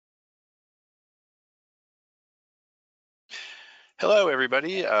Hello,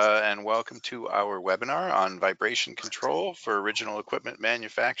 everybody, and welcome to our webinar on vibration control for original equipment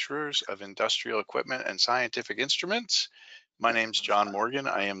manufacturers of industrial equipment and scientific instruments. My name's John Morgan.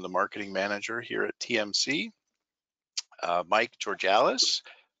 I am the marketing manager here at TMC. Mike Georgalis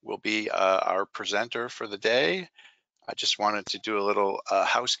will be our presenter for the day. I just wanted to do a little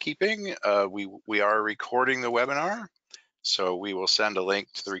housekeeping. We are recording the webinar, so we will send a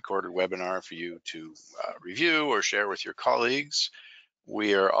link to the recorded webinar for you to review or share with your colleagues.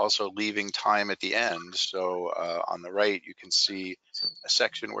 We are also leaving time at the end. So on the right, you can see a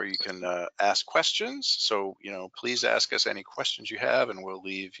section where you can ask questions. So, please ask us any questions you have, and we'll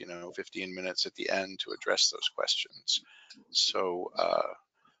leave, 15 minutes at the end to address those questions. So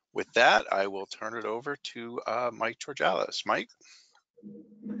with that, I will turn it over to Mike Georgalis. Mike.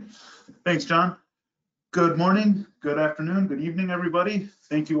 Thanks, John. Good morning, good afternoon, good evening, everybody.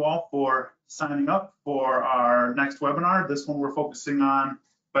 Thank you all for signing up for our next webinar. This one we're focusing on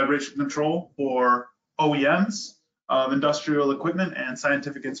vibration control for OEMs of industrial equipment and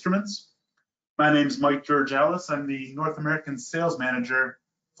scientific instruments. My name is Mike Georgalis. I'm the North American Sales Manager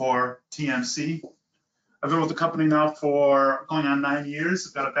for TMC. I've been with the company now for going on 9 years.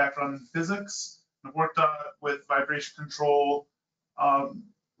 I've got a background in physics. I've worked with vibration control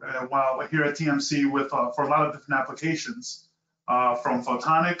while here at TMC for a lot of different applications, from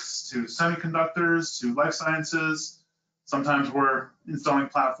photonics to semiconductors to life sciences. Sometimes we're installing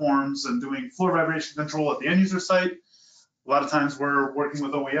platforms and doing floor vibration control at the end user site. A lot of times we're working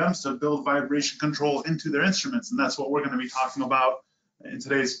with OEMs to build vibration control into their instruments, and that's what we're going to be talking about in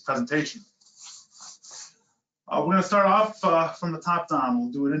today's presentation. We're going to start off from the top down.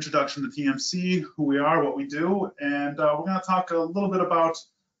 We'll do an introduction to TMC, who we are, what we do, and we're going to talk a little bit about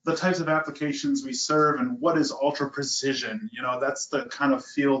the types of applications we serve and what is ultra precision. That's the kind of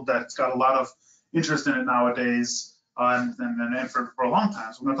field that's got a lot of interest in it nowadays and for a long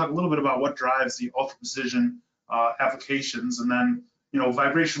time. So we're going to talk a little bit about what drives the ultra precision applications, and then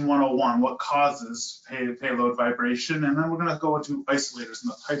vibration 101, what causes payload vibration, and then we're going to go into isolators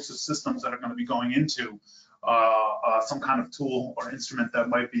and the types of systems that are going to be going into some kind of tool or instrument that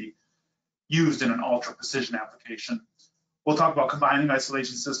might be used in an ultra precision application. We'll talk about combining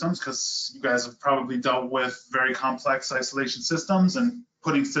isolation systems, because you guys have probably dealt with very complex isolation systems and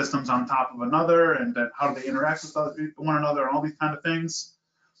putting systems on top of another, and then how do they interact with one another and all these kind of things.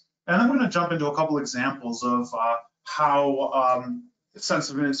 And then we're going to jump into a couple examples of how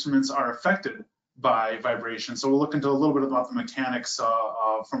sensitive instruments are affected by vibration. So we'll look into a little bit about the mechanics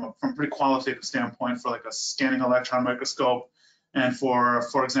from a pretty qualitative standpoint for like a scanning electron microscope, and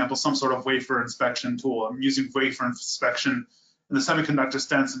for example, some sort of wafer inspection tool. I'm using wafer inspection in the semiconductor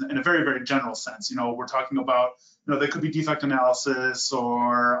sense in a very, very general sense. We're talking about, there could be defect analysis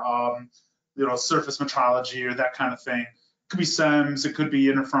or, surface metrology or that kind of thing. It could be SEMs, it could be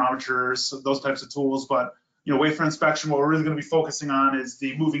interferometers, those types of tools. But, wafer inspection, what we're really going to be focusing on is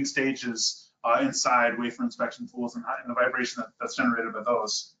the moving stages inside wafer inspection tools and the vibration that's generated by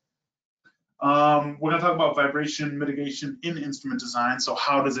those. We're going to talk about vibration mitigation in instrument design. So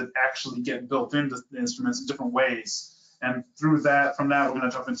how does it actually get built into the instruments in different ways? And from that, we're going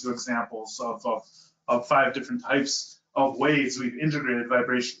to jump into examples of 5 different types of ways we've integrated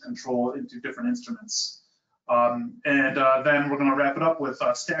vibration control into different instruments. Then we're going to wrap it up with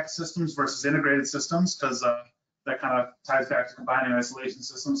stacked systems versus integrated systems, because that kind of ties back to combining isolation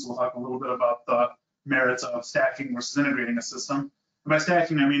systems. So we'll talk a little bit about the merits of stacking versus integrating a system. And by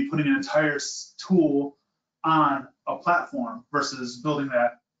stacking, I mean putting an entire tool on a platform versus building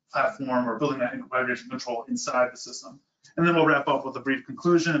that platform or building that vibration control inside the system. And then we'll wrap up with a brief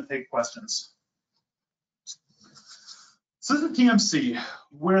conclusion and take questions. So this is TMC.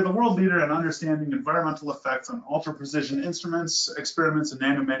 We're the world leader in understanding environmental effects on ultra precision instruments, experiments, and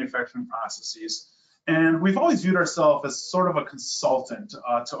nano manufacturing processes. And we've always viewed ourselves as sort of a consultant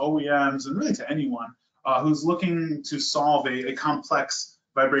to OEMs and really to anyone who's looking to solve a complex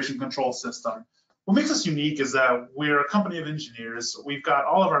vibration control system. What makes us unique is that we're a company of engineers. We've got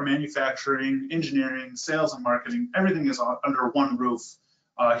all of our manufacturing, engineering, sales, and marketing. Everything is under one roof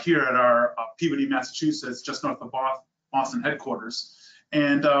here at our Peabody, Massachusetts, just north of Boston headquarters.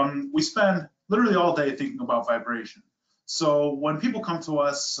 And we spend literally all day thinking about vibration. So when people come to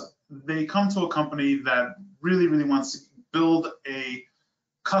us, they come to a company that really, really wants to build a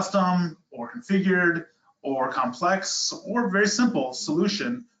custom or configured or complex or very simple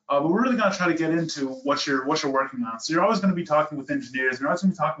solution, but we're really going to try to get into what you're working on. So you're always going to be talking with engineers, and you're always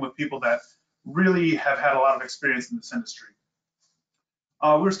going to be talking with people that really have had a lot of experience in this industry.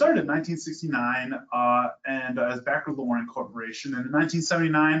 We were started in 1969 and as Backer Lowering Corporation, and in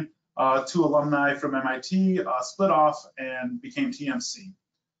 1979 Two alumni from MIT split off and became TMC.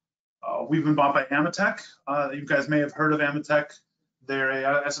 We've been bought by Amatec. You guys may have heard of Amatec. They're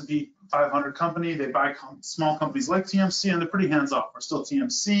a S&P 500 company. They buy small companies like TMC, and they're pretty hands-off. We're still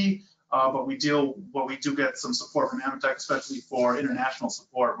TMC, but we do get some support from Amatec, especially for international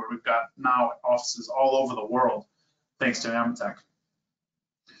support, where we've got now offices all over the world, thanks to Amatec,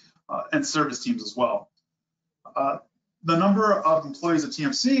 and service teams as well. The number of employees at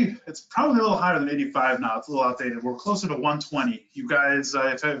TMC, it's probably a little higher than 85 now. It's a little outdated. We're closer to 120. You guys,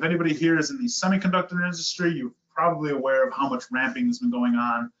 if anybody here is in the semiconductor industry, you're probably aware of how much ramping has been going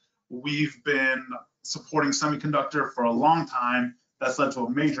on. We've been supporting semiconductor for a long time. That's led to a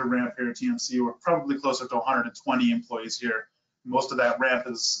major ramp here at TMC. We're probably closer to 120 employees here. Most of that ramp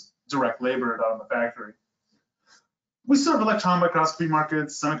is direct labor out in the factory. We serve electron microscopy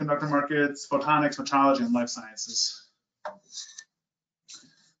markets, semiconductor markets, photonics, metrology, and life sciences.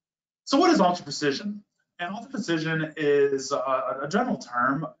 So what is ultra precision? And ultra precision is a general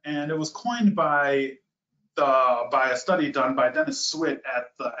term, and it was coined by a study done by Dennis Swit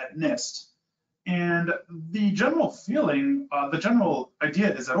at NIST. And the general feeling, the general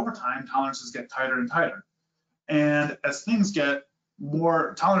idea is that over time, tolerances get tighter and tighter. And as things get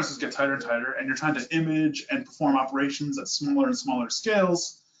more, tolerances get tighter and tighter, and you're trying to image and perform operations at smaller and smaller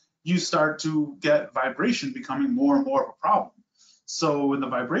scales, you start to get vibration becoming more and more of a problem. So in the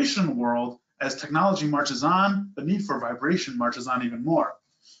vibration world, as technology marches on, the need for vibration marches on even more.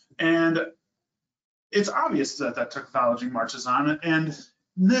 And it's obvious that that technology marches on, and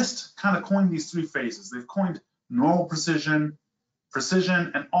NIST kind of coined these three phases. They've coined normal precision,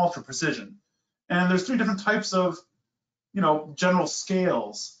 precision, and ultra precision. And there's three different types of, general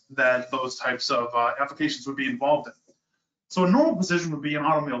scales that those types of applications would be involved in. So a normal precision would be an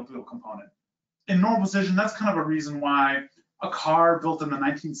automobile component. In normal precision, that's kind of a reason why a car built in the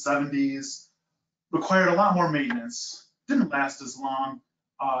 1970s required a lot more maintenance, didn't last as long,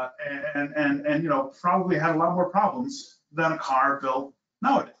 and probably had a lot more problems than a car built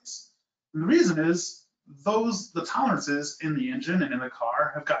nowadays. And the reason is the tolerances in the engine and in the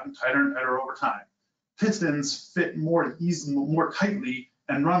car have gotten tighter and tighter over time. Pistons fit more easily, more tightly,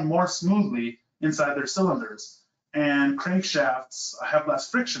 and run more smoothly inside their cylinders. And crankshafts have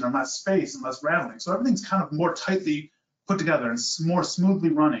less friction and less space and less rattling. So everything's kind of more tightly put together and more smoothly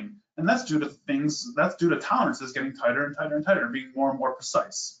running. And that's due to tolerances getting tighter and tighter and tighter, and being more and more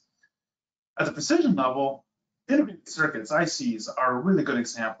precise. At the precision level, integrated circuits, ICs, are a really good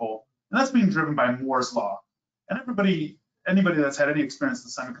example, and that's being driven by Moore's law. And anybody that's had any experience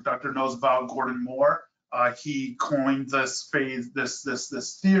with semiconductor knows about Gordon Moore. He coined this phase,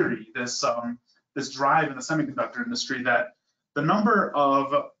 this theory, this drive in the semiconductor industry that the number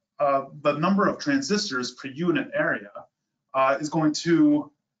of transistors per unit area is going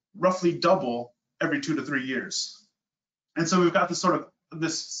to roughly double every 2 to 3 years. And so we've got this sort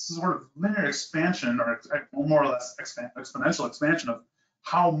of linear expansion, or more or less exponential expansion of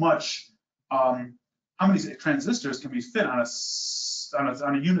how many transistors can be fit on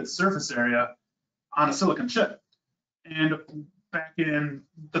a unit surface area on a silicon chip. And back in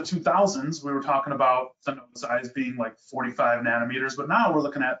the 2000s, we were talking about the node size being like 45 nanometers, but now we're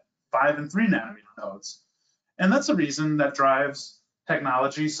looking at 5 and 3 nanometer nodes. And that's a reason that drives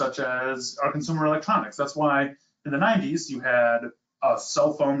technology such as our consumer electronics. That's why in the 90s, you had a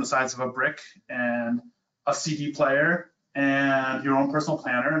cell phone the size of a brick, and a CD player, and your own personal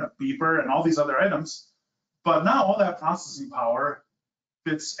planner, and a beeper, and all these other items. But now all that processing power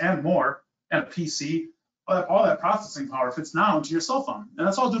fits, and more, and a PC, all that processing power fits now into your cell phone. And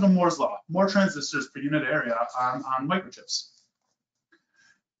that's all due to Moore's law, more transistors per unit area on microchips.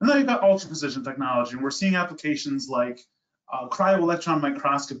 And then you've got ultra precision technology, and we're seeing applications like cryo-electron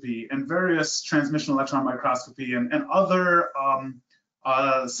microscopy and various transmission electron microscopy and other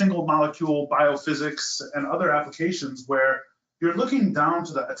single molecule biophysics and other applications where you're looking down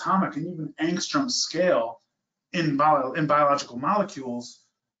to the atomic and even angstrom scale in biological molecules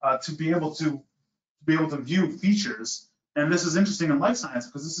to be able to view features. And this is interesting in life science,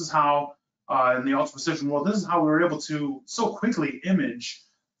 because this is how in the ultra precision world, this is how we were able to so quickly image,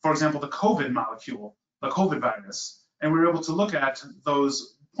 for example, the COVID molecule, the COVID virus. And we were able to look at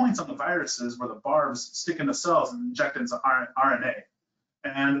those points on the viruses where the barbs stick into cells and inject into RNA.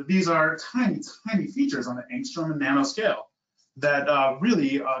 And these are tiny, tiny features on the angstrom and nano scale that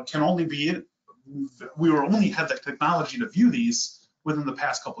really can only be, we were only had the technology to view these within the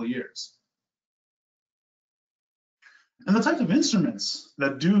past couple of years. And the types of instruments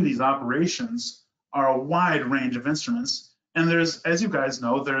that do these operations are a wide range of instruments. And there's, as you guys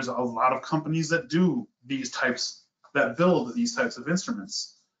know, there's a lot of companies that do these types, that build these types of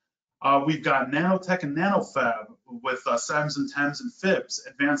instruments. We've got nanotech and nanofab with SEMS and TEMS and FIBs,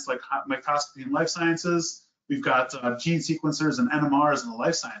 advanced like microscopy and life sciences. We've got gene sequencers and NMRs in the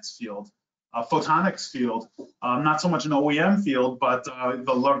life science field, photonics field, not so much an OEM field, but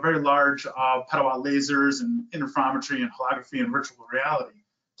the very large petawatt lasers and interferometry and holography and virtual reality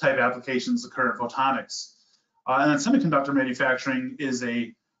type applications occur in photonics. And then semiconductor manufacturing is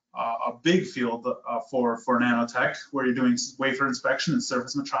a big field for nanotech, where you're doing wafer inspection and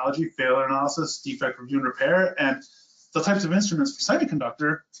surface metrology, failure analysis, defect review and repair, and the types of instruments for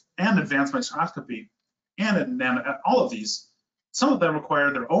semiconductor and advanced microscopy. And all of these, some of them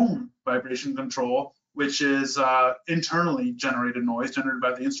require their own vibration control, which is internally generated noise generated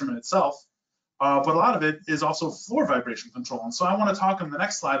by the instrument itself. But a lot of it is also floor vibration control. And so I want to talk in the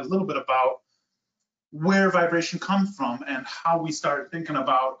next slide a little bit about where vibration comes from and how we start thinking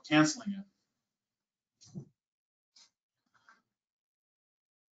about canceling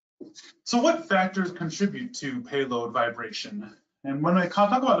it. So what factors contribute to payload vibration? And when I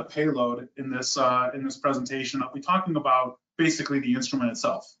talk about a payload in this presentation, I'll be talking about basically the instrument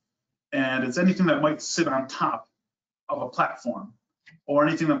itself. And it's anything that might sit on top of a platform or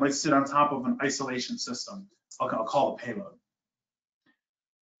anything that might sit on top of an isolation system. I'll call it payload.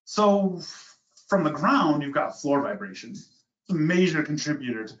 So from the ground, you've got floor vibration. It's a major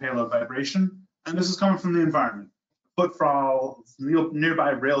contributor to payload vibration, and this is coming from the environment. Footfall, nearby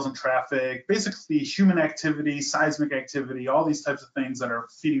rails and traffic, basically human activity, seismic activity, all these types of things that are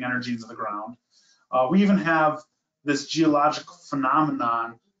feeding energy into the ground. We even have this geological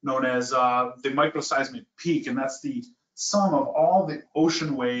phenomenon known as the microseismic peak, and that's the sum of all the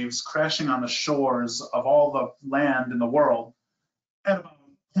ocean waves crashing on the shores of all the land in the world at about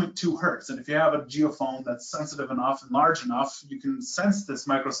 0.2 hertz. And if you have a geophone that's sensitive enough and large enough, you can sense this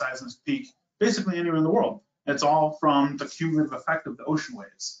microseismic peak basically anywhere in the world. It's all from the cumulative effect of the ocean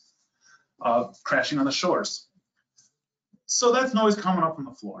waves crashing on the shores. So that's noise coming up from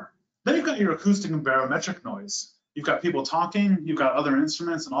the floor. Then you've got your acoustic and barometric noise. You've got people talking, you've got other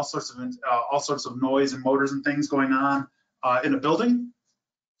instruments and all sorts of noise and motors and things going on in a building.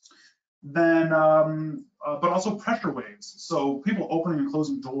 Then, but also pressure waves. So people opening and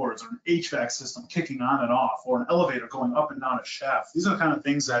closing doors, or an HVAC system kicking on and off, or an elevator going up and down a shaft. These are the kind of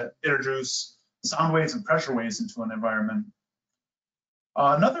things that introduce sound waves and pressure waves into an environment.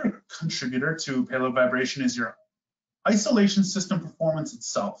 Another contributor to payload vibration is your isolation system performance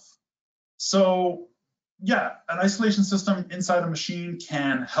itself. So yeah, an isolation system inside a machine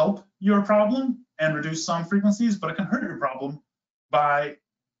can help your problem and reduce some frequencies, but it can hurt your problem by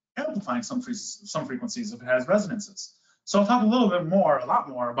amplifying some frequencies if it has resonances. So I'll talk a lot more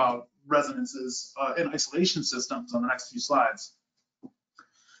about resonances in isolation systems on the next few slides.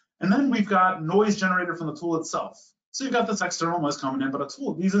 And then we've got noise generated from the tool itself. So you've got this external noise coming in, but a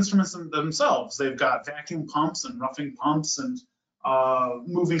tool, these instruments themselves, they've got vacuum pumps and roughing pumps and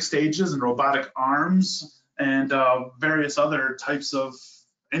moving stages and robotic arms and various other types of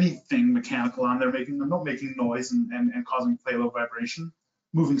anything mechanical on there making noise and causing payload vibration,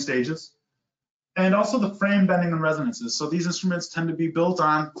 moving stages. And also the frame bending and resonances. So these instruments tend to be built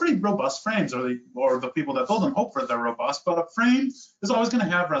on pretty robust frames, or the people that build them hope for they're robust, but a frame is always going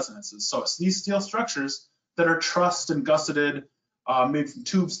to have resonances. So it's these steel structures that are trussed and gusseted, made from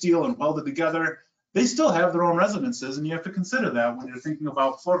tube steel and welded together, they still have their own resonances, and you have to consider that when you're thinking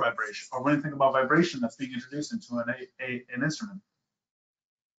about floor vibration, or when you think about vibration that's being introduced into an instrument.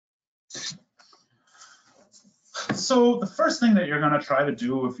 So the first thing that you're going to try to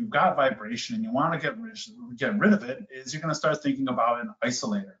do if you've got vibration and you want to get rid of it is you're going to start thinking about an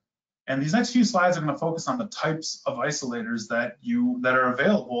isolator. And these next few slides are going to focus on the types of isolators that are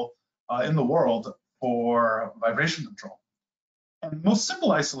available in the world for vibration control. And the most simple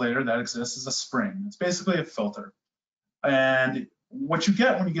isolator that exists is a spring. It's basically a filter. And what you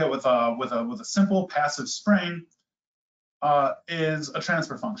get when you get with a simple passive spring is a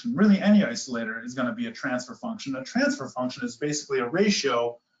transfer function. Really, any isolator is going to be a transfer function. A transfer function is basically a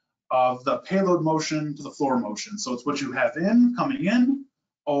ratio of the payload motion to the floor motion. So it's what you have coming in,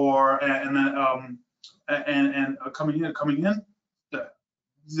 coming in.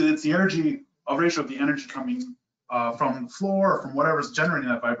 It's the energy, a ratio of the energy coming from the floor or from whatever's generating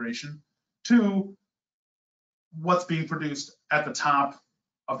that vibration to what's being produced at the top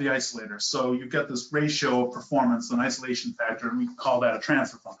of the isolator. So you get this ratio of performance, an isolation factor, and we call that a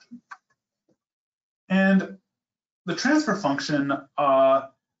transfer function. And the transfer function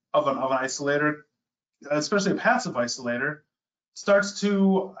of an isolator, especially a passive isolator, starts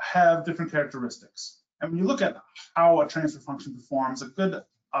to have different characteristics. And when you look at how a transfer function performs, a good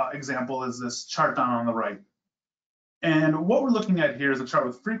example is this chart down on the right. And what we're looking at here is a chart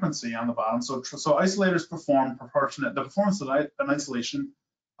with frequency on the bottom. So isolators perform proportionate. The performance of an isolation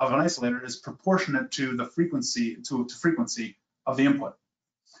of an isolator is proportionate to the frequency to frequency of the input.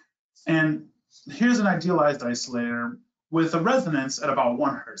 And here's an idealized isolator with a resonance at about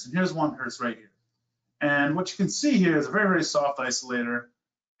 1 hertz. And here's 1 hertz right here. And what you can see here is a very, very soft isolator,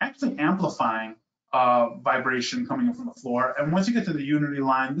 actually amplifying vibration coming in from the floor. And once you get to the unity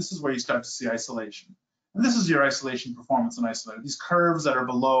line, this is where you start to see isolation. And this is your isolation performance in isolator, these curves that are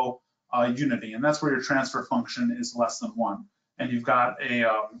below unity. And that's where your transfer function is less than 1. And you've got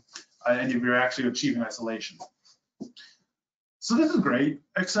and you're actually achieving isolation. So this is great,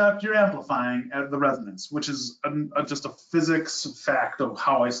 except you're amplifying at the resonance, which is just a physics fact of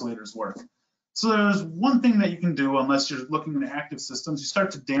how isolators work. So there's one thing that you can do, unless you're looking at active systems, you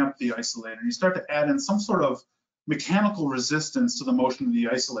start to damp the isolator. You start to add in some sort of mechanical resistance to the motion of the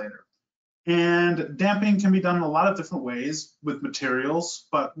isolator. And damping can be done in a lot of different ways with materials,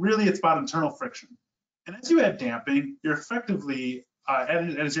 but really it's about internal friction. And as you add damping, you're effectively,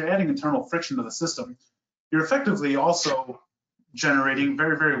 as you're adding internal friction to the system, you're effectively also generating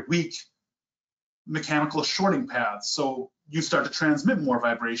very, very weak mechanical shorting paths. So you start to transmit more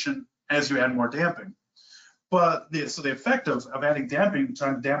vibration as you add more damping. But the effect of adding damping,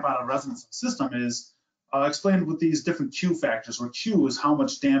 trying to damp out a resonance system, is explained with these different Q factors, where Q is how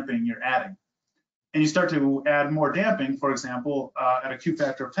much damping you're adding. And you start to add more damping, for example, at a Q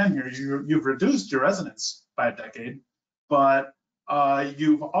factor of 10 here, you've reduced your resonance by a decade, but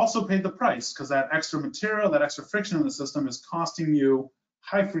you've also paid the price, because that extra material, that extra friction in the system is costing you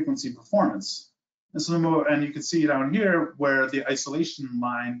high frequency performance. And so and you can see down here where the isolation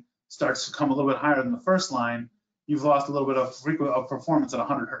line starts to come a little bit higher than the first line, you've lost a little bit of performance at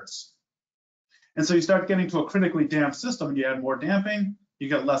 100 hertz. And so you start getting to a critically damped system, and you add more damping, you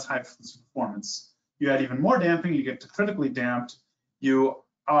get less high frequency performance. You add even more damping, you get to critically damped, you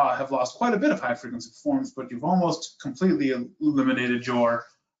have lost quite a bit of high frequency performance, but you've almost completely eliminated your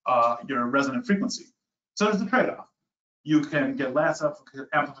resonant frequency. So there's a trade-off. You can get less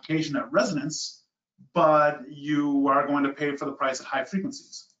amplification at resonance, but you are going to pay for the price at high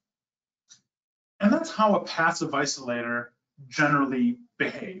frequencies. And that's how a passive isolator generally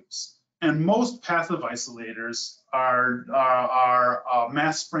behaves. And most passive isolators are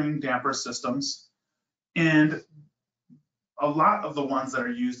mass spring damper systems. And a lot of the ones that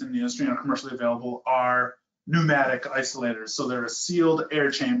are used in the industry and are commercially available are pneumatic isolators. So they're a sealed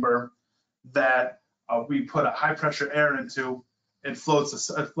air chamber that we put a high pressure air into. It floats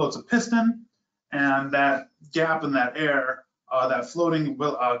a piston, and that gap in that air, that floating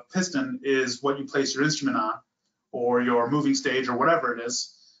piston, is what you place your instrument on, or your moving stage, or whatever it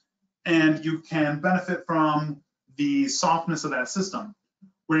is. And you can benefit from the softness of that system,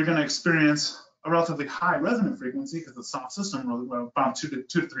 where you're going to experience a relatively high resonant frequency, because the soft system, about 2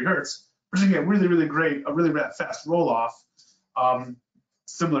 to 3 hertz, but you get really, really great, a really fast roll off,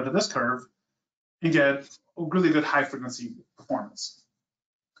 similar to this curve, and get a really good high frequency performance.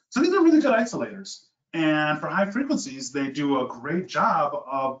 So these are really good isolators. And for high frequencies, they do a great job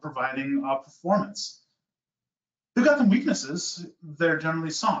of providing performance. They've got some weaknesses. They're generally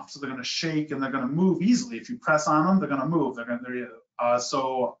soft, so they're going to shake and they're going to move easily. If you press on them, they're going to move. And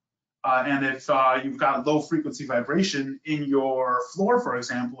if you've got low frequency vibration in your floor, for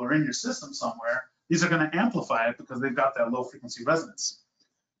example, or in your system somewhere, these are going to amplify it because they've got that low frequency resonance.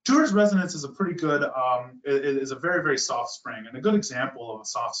 2 hertz resonance is a pretty good, is a very, very soft spring. And a good example of a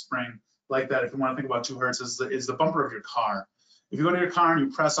soft spring like that, if you want to think about 2 hertz, is the bumper of your car. If you go to your car and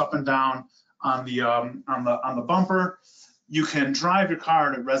you press up and down on the bumper, you can drive your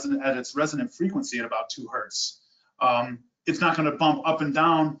car at its resonant frequency at about 2 hertz. It's not going to bump up and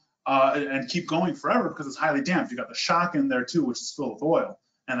down and keep going forever because it's highly damped. You got the shock in there too, which is filled with oil,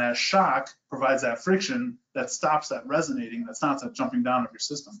 and that shock provides that friction that stops that resonating, that stops that jumping down of your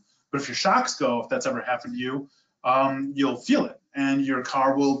system. But if your shocks go, if that's ever happened to you, you'll feel it, and your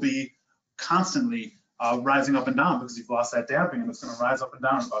car will be constantly rising up and down because you've lost that damping, and it's going to rise up and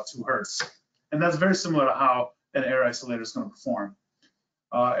down at about 2 hertz. And that's very similar to how an air isolator is going to perform.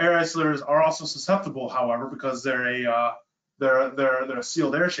 Air isolators are also susceptible, however, because they're a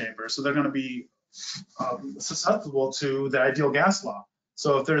sealed air chamber, so they're going to be susceptible to the ideal gas law.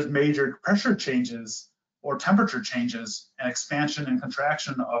 So if there's major pressure changes or temperature changes and expansion and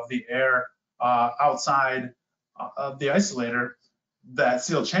contraction of the air outside of the isolator, that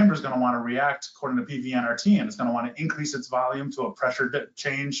sealed chamber is going to want to react according to PV-nRT, and it's going to want to increase its volume to a pressure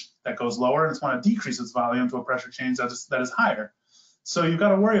change that goes lower, and it's going to decrease its volume to a pressure change that is higher. So you've got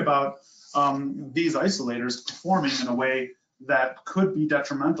to worry about these isolators performing in a way that could be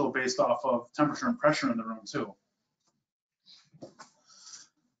detrimental based off of temperature and pressure in the room too.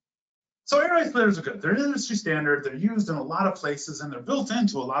 So air isolators are good. They're industry standard. They're used in a lot of places, and they're built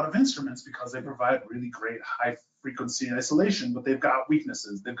into a lot of instruments because they provide really great high frequency isolation, but they've got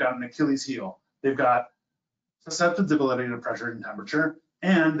weaknesses. They've got an Achilles heel. They've got susceptibility to pressure and temperature,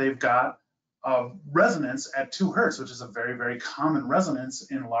 and they've got resonance at 2 hertz, which is a very, very common resonance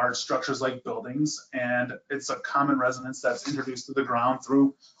in large structures like buildings. And it's a common resonance that's introduced to the ground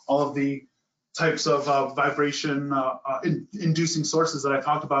through all of the types of vibration inducing sources that I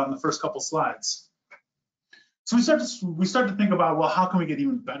talked about in the first couple slides. So we start to think about, well, how can we get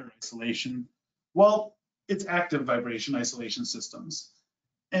even better isolation? Well, it's active vibration isolation systems.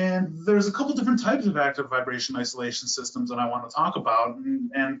 And there's a couple different types of active vibration isolation systems that I want to talk about,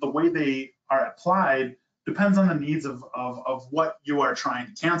 and the way they are applied depends on the needs of what you are trying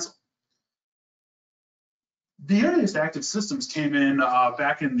to cancel. The earliest active systems came in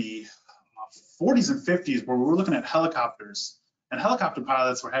back in the 40s and 50s, where we were looking at helicopters, and helicopter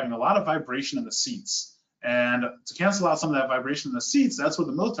pilots were having a lot of vibration in the seats. And to cancel out some of that vibration in the seats, that's where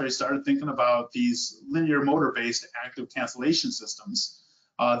the military started thinking about these linear motor-based active cancellation systems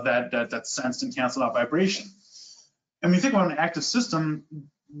that sensed and canceled out vibration. And when you think about an active system,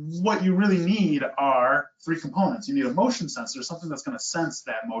 what you really need are 3 components. You need a motion sensor, something that's going to sense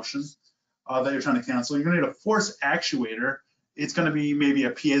that motion that you're trying to cancel. You're going to need a force actuator. It's going to be maybe a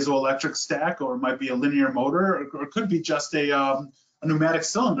piezoelectric stack, or it might be a linear motor, or it could be just a pneumatic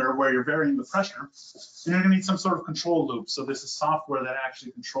cylinder where you're varying the pressure. And you're going to need some sort of control loop. So this is software that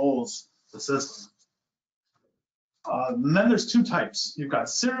actually controls the system. And then there's 2 types. You've got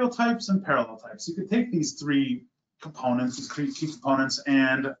serial types and parallel types. You could take these 3 components, these 3 key components,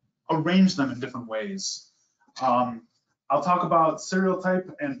 and arrange them in different ways. I'll talk about serial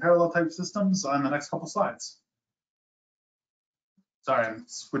type and parallel type systems on the next couple slides. Sorry, I'm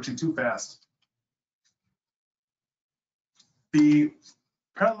switching too fast. The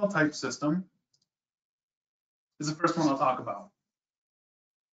parallel type system is the first one I'll talk about.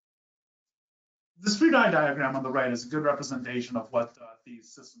 This 3-die diagram on the right is a good representation of what these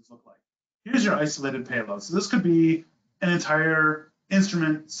systems look like. Here's your isolated payload. So this could be an entire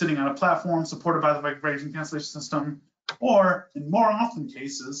instrument sitting on a platform supported by the vibration cancellation system, or in more often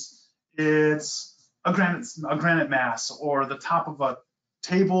cases, it's a granite mass, or the top of a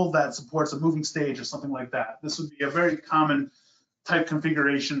table that supports a moving stage or something like that. This would be a very common type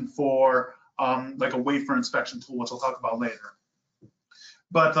configuration for like a wafer inspection tool, which I'll talk about later.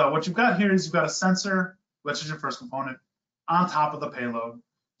 But what you've got here is you've got a sensor, which is your first component, on top of the payload.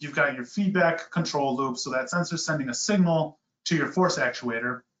 You've got your feedback control loop, so that sensor is sending a signal to your force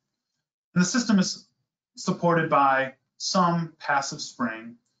actuator. And the system is supported by some passive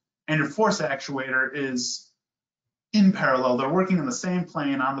spring, and your force actuator is in parallel. They're working in the same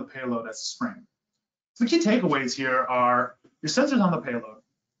plane on the payload as the spring. So the key takeaways here are your sensor's on the payload.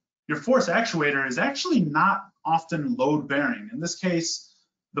 Your force actuator is actually not often load bearing. In this case,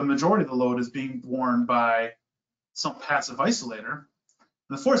 the majority of the load is being borne by some passive isolator.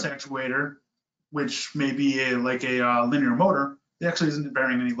 The force actuator, which may be like a linear motor, it actually isn't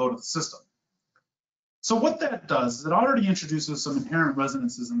bearing any load of the system. So what that does is it already introduces some inherent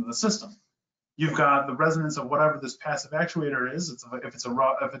resonances into the system. You've got the resonance of whatever this passive actuator is. If it's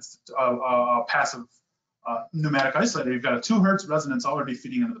a passive pneumatic isolator, you've got a 2 hertz resonance already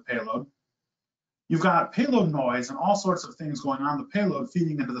feeding into the payload. You've got payload noise and all sorts of things going on the payload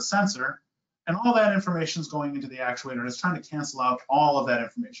feeding into the sensor, and all that information is going into the actuator, and it's trying to cancel out all of that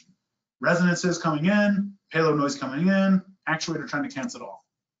information. Resonances coming in, payload noise coming in, actuator trying to cancel it all.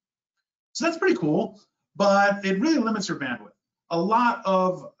 So that's pretty cool, but it really limits your bandwidth. A lot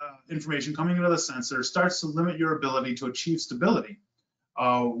of information coming into the sensor starts to limit your ability to achieve stability,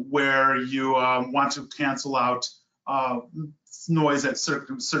 where you want to cancel out noise at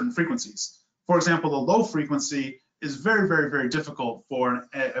certain frequencies. For example, the low frequency is very, very, very difficult for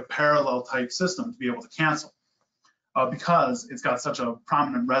a parallel type system to be able to cancel because it's got such a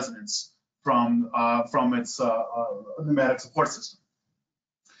prominent resonance from its pneumatic support system.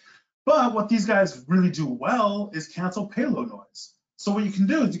 But what these guys really do well is cancel payload noise. So what you can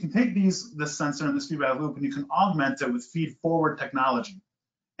do is you can take this sensor and this feedback loop, and you can augment it with feed-forward technology.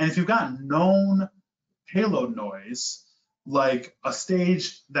 And if you've got known payload noise, like a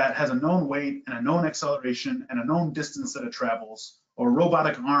stage that has a known weight and a known acceleration and a known distance that it travels, or a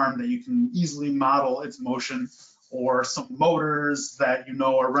robotic arm that you can easily model its motion, or some motors that you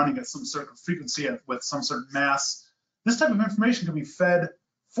know are running at some certain frequency with some certain mass, this type of information can be fed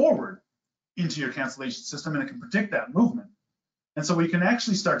forward into your cancellation system, and it can predict that movement. And so what you can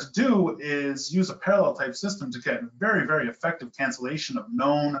actually start to do is use a parallel type system to get very, very effective cancellation of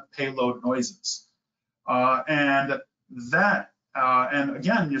known payload noises. And that And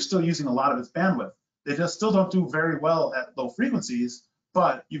again, you're still using a lot of its bandwidth. They just still don't do very well at low frequencies,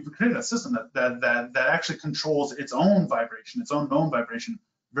 but you've created a system that actually controls its own vibration, its own known vibration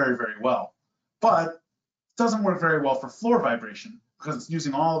very, very well. But it doesn't work very well for floor vibration because it's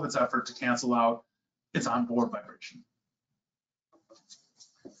using all of its effort to cancel out its onboard vibration.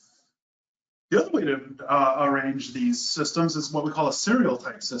 The other way to arrange these systems is what we call a serial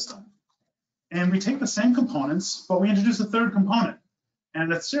type system. And we take the same components, but we introduce a third component. And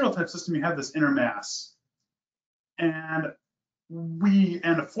in a serial type system, you have this inner mass. And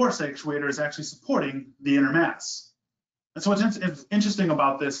a force actuator is actually supporting the inner mass. And so what's interesting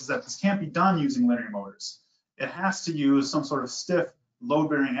about this is that this can't be done using linear motors. It has to use some sort of stiff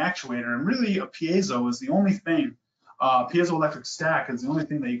load-bearing actuator. And really, a piezo is the only thing, piezoelectric stack is the only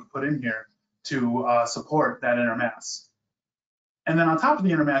thing that you can put in here to support that inner mass. And then on top of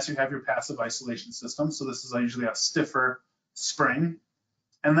the inner mass, you have your passive isolation system. So this is usually a stiffer spring.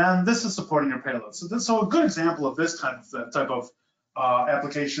 And then this is supporting your payload. So a good example of this type of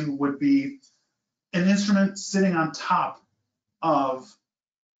application would be an instrument sitting on top of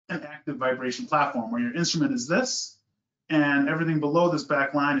an active vibration platform, where your instrument is this, and everything below this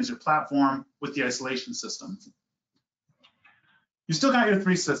back line is your platform with the isolation system. You still got your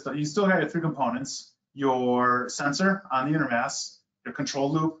three systems. You still got your three components: your sensor on the inner mass, your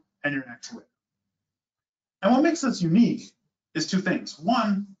control loop, and your actuator. And what makes this unique is two things.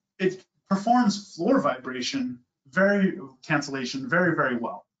 One, it performs floor vibration cancellation very, very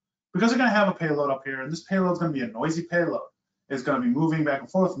well. Because you're going to have a payload up here, and this payload is going to be a noisy payload. It's going to be moving back and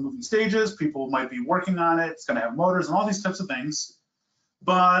forth, moving stages. People might be working on it. It's going to have motors and all these types of things.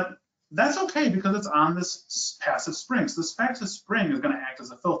 But that's okay because it's on this passive spring. So this passive spring is going to act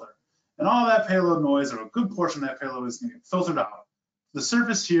as a filter. And all that payload noise, or a good portion of that payload, is going to get filtered out. The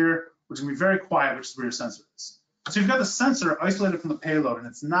surface here, which is going to be very quiet, which is where your sensor is. So you've got the sensor isolated from the payload, and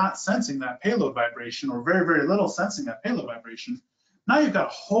it's not sensing that payload vibration, or very, very little sensing that payload vibration. Now you've got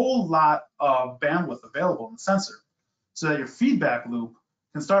a whole lot of bandwidth available in the sensor, so that your feedback loop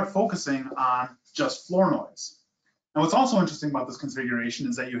can start focusing on just floor noise. And what's also interesting about this configuration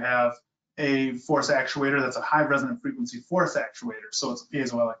is that you have a force actuator that's a high resonant frequency force actuator. So it's a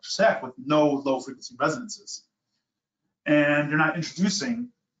piezoelectric stack with no low frequency resonances. And you're not introducing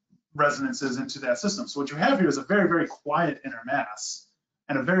resonances into that system. So what you have here is a very, very quiet inner mass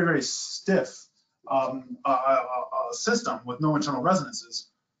and a very, very stiff system with no internal resonances.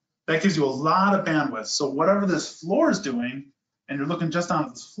 That gives you a lot of bandwidth. So whatever this floor is doing, and you're looking just onto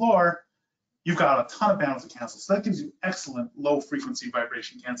this floor, you've got a ton of bandwidth to cancel. So that gives you excellent low frequency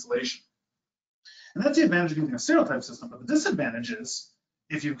vibration cancellation. And that's the advantage of using a serial type system. But the disadvantage is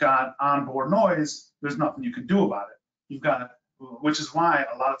if you've got onboard noise, there's nothing you can do about it. You've got, which is why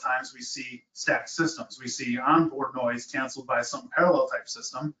a lot of times we see stacked systems. We see onboard noise canceled by some parallel type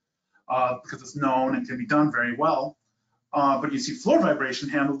system because it's known and can be done very well. But you see floor vibration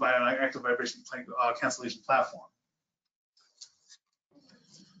handled by an active vibration cancellation platform.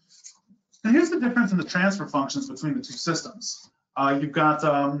 And here's the difference in the transfer functions between the two systems. You've got,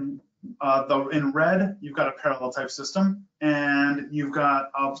 in red, you've got a parallel type system, and you've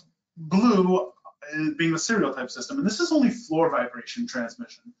got blue being the serial type system. And this is only floor vibration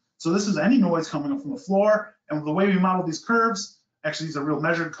transmission. So this is any noise coming up from the floor. And the way we model these curves, actually these are real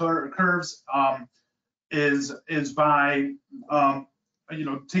measured curves, is by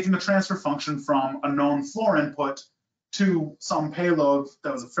taking the transfer function from a known floor input to some payload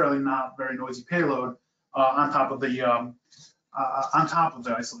that was a fairly not very noisy payload on top of the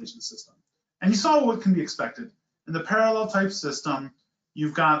isolation system. And you saw what can be expected. In the parallel type system,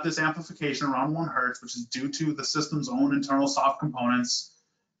 you've got this amplification around 1 Hertz, which is due to the system's own internal soft components.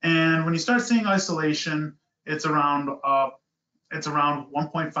 And when you start seeing isolation, it's around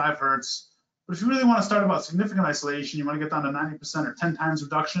 1.5 Hertz. But if you really want to start about significant isolation, you want to get down to 90% or 10 times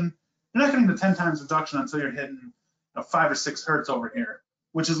reduction. You're not getting to 10 times reduction until you're hitting 5 or 6 Hertz over here,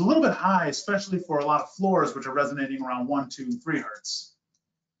 which is a little bit high, especially for a lot of floors, which are resonating around 1, 2, 3 Hertz.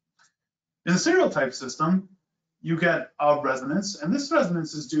 In the serial type system, you get a resonance, and this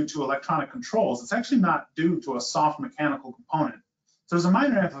resonance is due to electronic controls. It's actually not due to a soft mechanical component. So there's a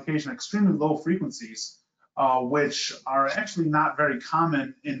minor amplification at extremely low frequencies, which are actually not very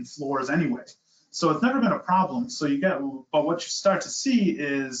common in floors anyway. So it's never been a problem. So but what you start to see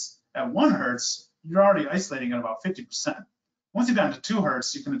is at 1 Hertz, you're already isolating at about 50%. Once you've gotten to 2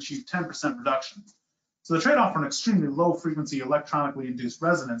 Hertz, you can achieve 10% reduction. So the trade-off for an extremely low frequency electronically induced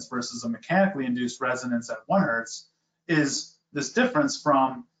resonance versus a mechanically induced resonance at 1 Hertz is this difference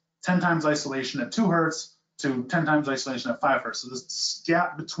from 10 times isolation at 2 Hertz to 10 times isolation at 5 Hertz. So this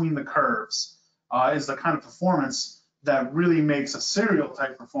gap between the curves is the kind of performance that really makes a serial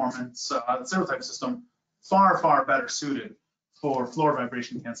type performance, serial type system far, far better suited for floor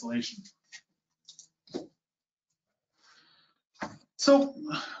vibration cancellation. So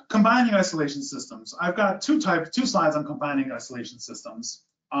combining isolation systems. I've got two slides on combining isolation systems.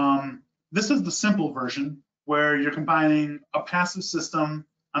 This is the simple version where you're combining a passive system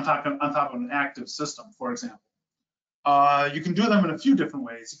on top of an active system, for example. You can do them in a few different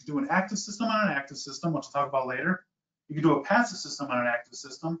ways. You can do an active system on an active system, which we'll talk about later. You can do a passive system on an active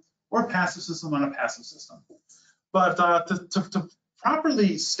system, or a passive system on a passive system. But to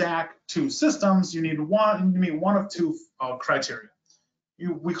properly stack two systems, you need one of two criteria.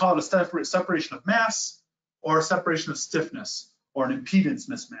 We call it a separation of mass or a separation of stiffness or an impedance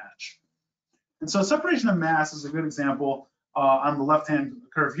mismatch. And so separation of mass is a good example on the left-hand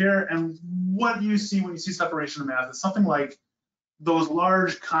curve here. And what you see when you see separation of mass is something like those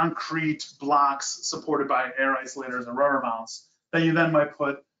large concrete blocks supported by air isolators and rubber mounts that you then might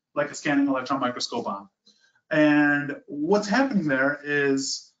put like a scanning electron microscope on. And what's happening there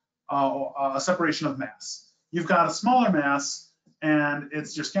is a separation of mass. You've got a smaller mass, and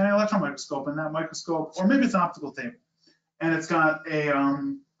it's your scanning electron microscope, and that microscope, or maybe it's an optical table, and it's got a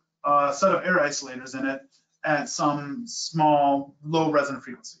set of air isolators in it at some small, low resonant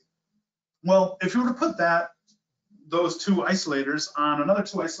frequency. Well, if you were to put those two isolators on another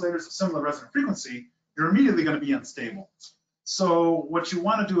two isolators of similar resonant frequency, you're immediately going to be unstable. So what you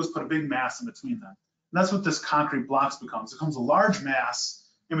want to do is put a big mass in between them. And that's what this concrete blocks becomes. It becomes a large mass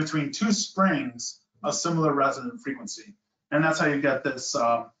in between two springs of similar resonant frequency. And that's how you get this.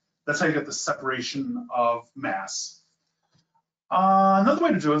 That's how you get the separation of mass. Another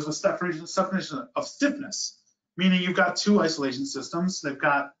way to do it is with separation of stiffness, meaning you've got two isolation systems. They've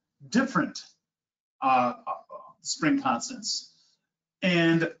got different spring constants,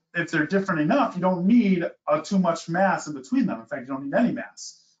 and if they're different enough, you don't need too much mass in between them. In fact, you don't need any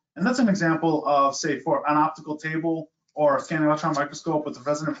mass. And that's an example of, say, for an optical table or a scanning electron microscope with a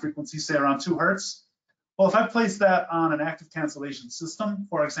resonant frequency, say, around 2 Hertz. Well, if I place that on an active cancellation system,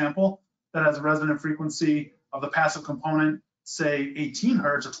 for example, that has a resonant frequency of the passive component, say 18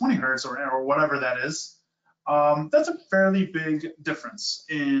 Hertz or 20 Hertz or whatever that is, that's a fairly big difference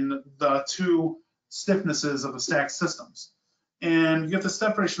in the two stiffnesses of the stacked systems. And you get the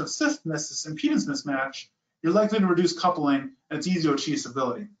separation of stiffness, this impedance mismatch, you're likely to reduce coupling, and it's easy to achieve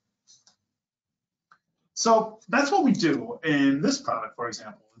stability. So that's what we do in this product, for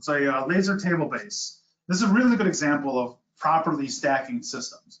example. It's a laser table base. This is a really good example of properly stacking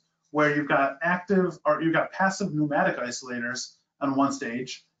systems, where you've got passive pneumatic isolators on one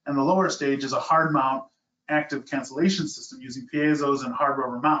stage, and the lower stage is a hard mount active cancellation system using piezos and hard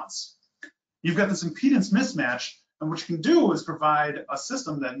rubber mounts. You've got this impedance mismatch, and what you can do is provide a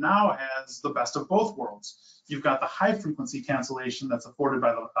system that now has the best of both worlds. You've got the high frequency cancellation that's afforded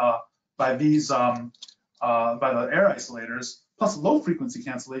by the air isolators, plus low frequency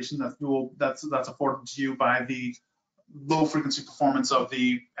cancellation that's afforded to you by the low frequency performance of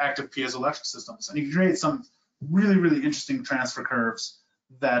the active piezoelectric systems. And you can create some really, really interesting transfer curves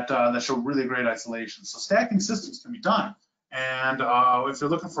that show really great isolation. So stacking systems can be done. And if you're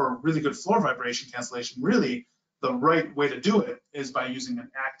looking for really good floor vibration cancellation, really the right way to do it is by using an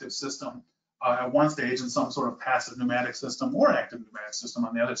active system at one stage and some sort of passive pneumatic system or active pneumatic system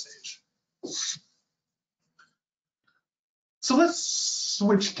on the other stage. So let's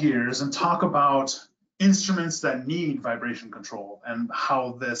switch gears and talk about instruments that need vibration control and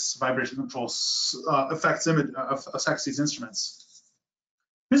how this vibration control affects these instruments.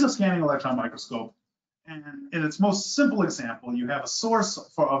 Here's a scanning electron microscope. And in its most simple example, you have a source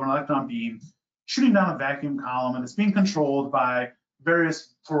of an electron beam shooting down a vacuum column, and it's being controlled by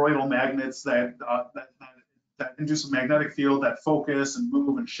various toroidal magnets that induce a magnetic field that focus and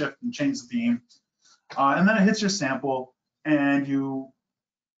move and shift and change the beam. And then it hits your sample, and you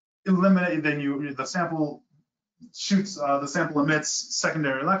eliminate. The sample emits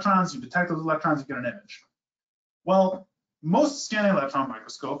secondary electrons. You detect those electrons, you get an image. Well, most scanning electron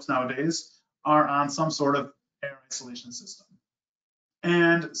microscopes nowadays are on some sort of air isolation system.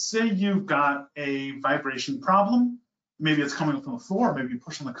 And say you've got a vibration problem, maybe it's coming from the floor, maybe you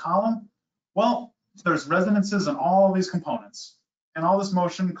push on the column. Well, there's resonances in all these components, and all this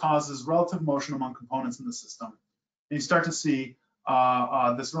motion causes relative motion among components in the system. And you start to see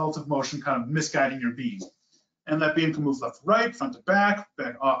this relative motion kind of misguiding your beam. And that beam can move left to right, front to back,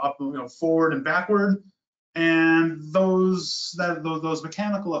 up, forward and backward. And those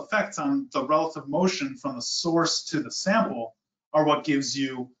mechanical effects on the relative motion from the source to the sample are what gives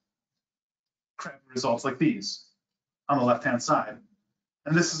you crappy results like these on the left-hand side.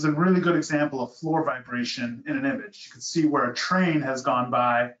 And this is a really good example of floor vibration in an image. You can see where a train has gone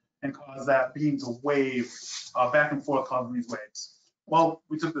by and caused that beam to wave back and forth, causing these waves. Well,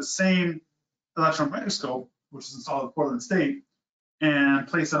 we took the same electron microscope, which is installed at Portland State, and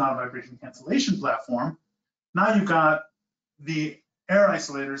placed it on a vibration cancellation platform. Now you've got the air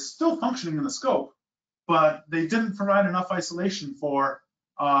isolators still functioning in the scope, but they didn't provide enough isolation for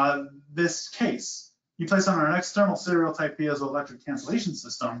this case. You place on an external serial type piezoelectric cancellation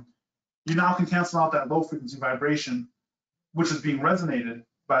system, you now can cancel out that low frequency vibration, which is being resonated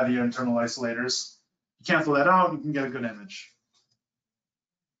by the internal isolators. You cancel that out and you can get a good image.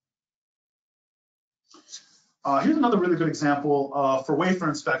 Here's another really good example for wafer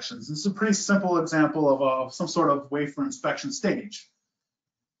inspections. This is a pretty simple example of some sort of wafer inspection stage.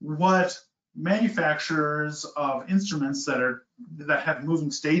 What manufacturers of instruments that have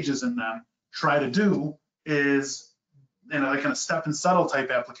moving stages in them try to do is, like in a step and settle type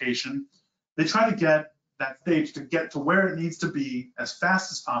application, they try to get that stage to get to where it needs to be as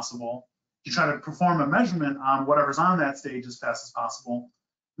fast as possible. You try to perform a measurement on whatever's on that stage as fast as possible.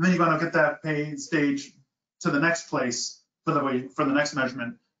 And then you're going to get that stage to the next place for the next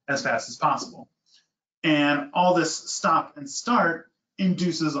measurement as fast as possible. And all this stop and start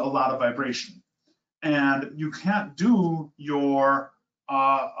induces a lot of vibration. And you can't do your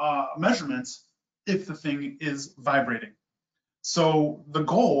measurements if the thing is vibrating. So the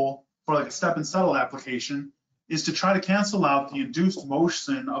goal for like a step and settle application is to try to cancel out the induced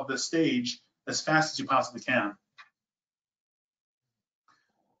motion of the stage as fast as you possibly can.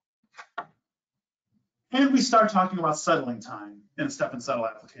 And we start talking about settling time in a step and settle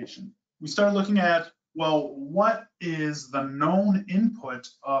application. We start looking at, well, what is the known input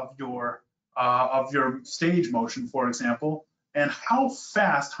of your stage motion, for example, and how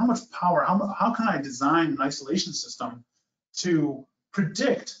fast, how much power, how can I design an isolation system to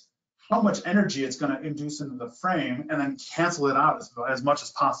predict how much energy it's going to induce into the frame and then cancel it out as much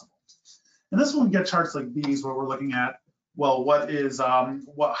as possible. And this is when we get charts like these where we're looking at, well,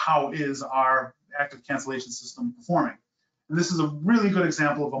 how is our active cancellation system performing? And this is a really good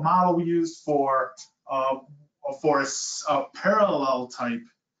example of a model we used for a parallel type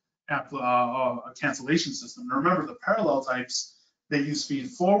cancellation system. Now remember, the parallel types, they use feed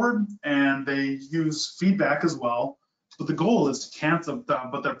forward and they use feedback as well. But the goal is to cancel,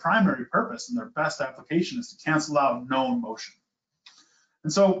 but their primary purpose and their best application is to cancel out known motion.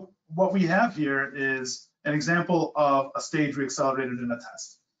 And so what we have here is an example of a stage we accelerated in a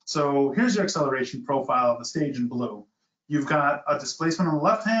test. So here's your acceleration profile of the stage in blue. You've got a displacement on the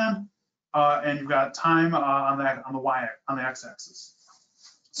left hand, and you've got time on the x-axis.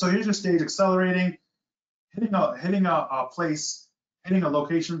 So here's your stage accelerating, hitting a place, hitting a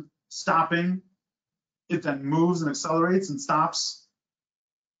location, stopping. It then moves and accelerates and stops,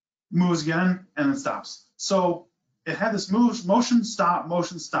 moves again, and then stops. So it had this motion,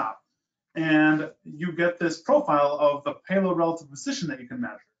 stop. And you get this profile of the payload relative position that you can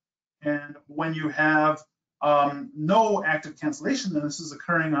measure. And when you have no active cancellation, then this is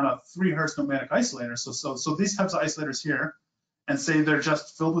occurring on a 3 Hz pneumatic isolator. So these types of isolators here, and say they're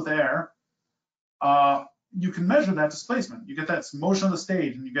just filled with air, you can measure that displacement. You get that motion of the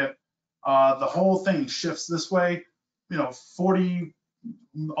stage, and you get the whole thing shifts this way, 40,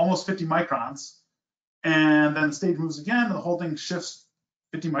 almost 50 microns. And then the stage moves again, and the whole thing shifts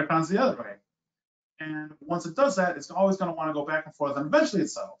 50 microns the other way. And once it does that, it's always going to want to go back and forth, and eventually it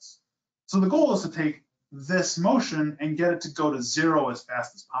settles. So the goal is to take this motion and get it to go to 0 as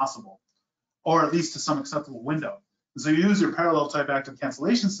fast as possible, or at least to some acceptable window. So you use your parallel type active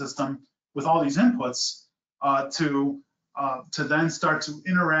cancellation system with all these inputs to then start to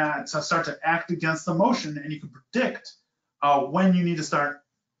interact, to start to act against the motion, and you can predict when you need to start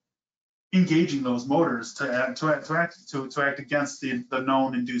engaging those motors to act against the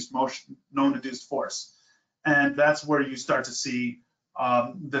known induced motion, known induced force. And that's where you start to see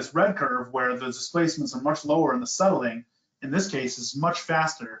this red curve where the displacements are much lower and the settling, in this case, is much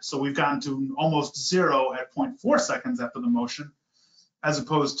faster. So we've gotten to almost 0 at 0.4 seconds after the motion, as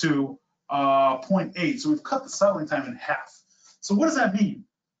opposed to 0.8. So we've cut the settling time in half. So what does that mean?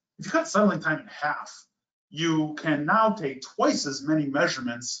 If you cut settling time in half, you can now take twice as many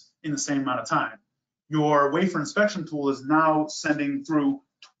measurements in the same amount of time. Your wafer inspection tool is now sending through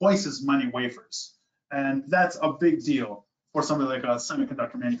twice as many wafers. And that's a big deal for somebody like a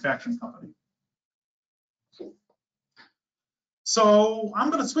semiconductor manufacturing company. So I'm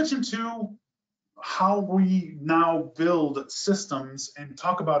going to switch into how we now build systems and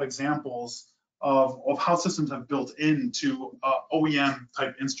talk about examples of how systems have built into OEM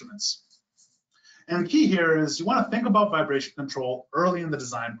type instruments. And the key here is you want to think about vibration control early in the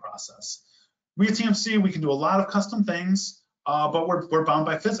design process. We at TMC, we can do a lot of custom things, but we're bound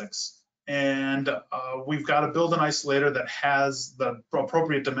by physics. And we've got to build an isolator that has the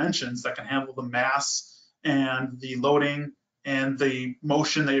appropriate dimensions that can handle the mass and the loading and the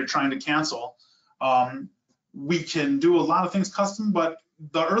motion that you're trying to cancel. We can do a lot of things custom, but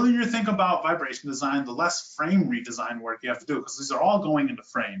the earlier you think about vibration design, the less frame redesign work you have to do, because these are all going into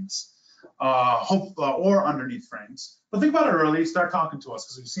frames or underneath frames. But think about it early, start talking to us,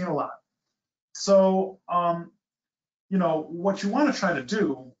 because we've seen a lot. So, you know, what you want to try to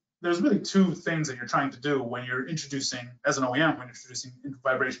do, there's really two things that you're trying to do when you're introducing, as an OEM, when you're introducing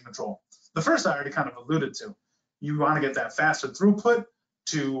vibration control. The first I already kind of alluded to. You want to get that faster throughput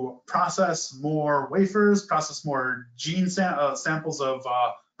to process more wafers, process more gene samples of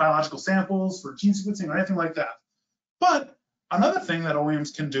biological samples for gene sequencing or anything like that. But another thing that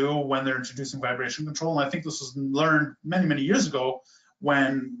OEMs can do when they're introducing vibration control, and I think this was learned many, many years ago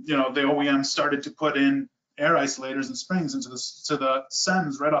when, you know, the OEMs started to put in air isolators and springs into the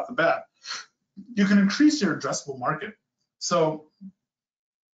SEMs right off the bat, you can increase your addressable market. So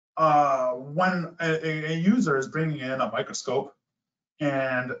when a user is bringing in a microscope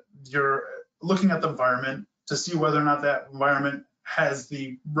and you're looking at the environment to see whether or not that environment has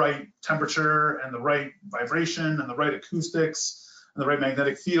the right temperature and the right vibration and the right acoustics and the right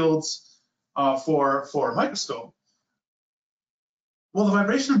magnetic fields for a microscope. Well, the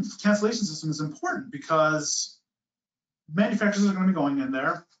vibration cancellation system is important because manufacturers are going to be going in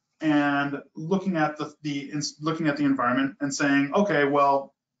there and looking at the environment and saying, okay,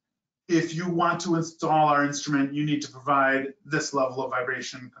 well, if you want to install our instrument, you need to provide this level of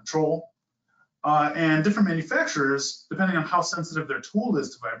vibration control. And different manufacturers, depending on how sensitive their tool is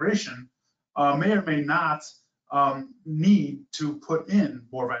to vibration, may or may not need to put in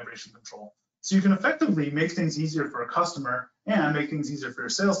more vibration control. So you can effectively make things easier for a customer and make things easier for your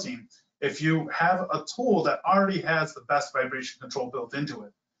sales team if you have a tool that already has the best vibration control built into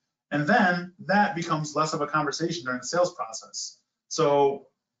it. And then that becomes less of a conversation during the sales process. So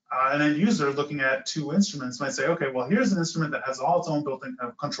an end user looking at two instruments might say, okay, well, here's an instrument that has all its own built-in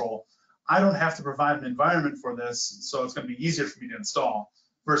control. I don't have to provide an environment for this, so it's going to be easier for me to install.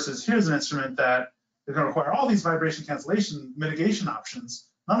 Versus here's an instrument that is going to require all these vibration cancellation mitigation options.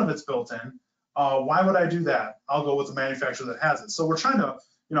 None of it's built in. Why would I do that? I'll go with the manufacturer that has it. So we're trying to,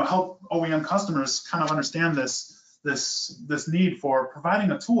 you know, help OEM customers kind of understand this need for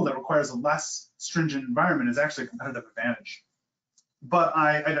providing a tool that requires a less stringent environment is actually a competitive advantage. But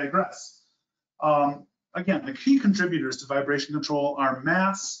I digress. Again, the key contributors to vibration control are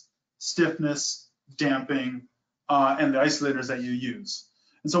mass, stiffness, damping, and the isolators that you use.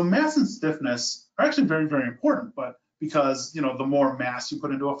 And so mass and stiffness are actually very, very important, but because, you know, the more mass you put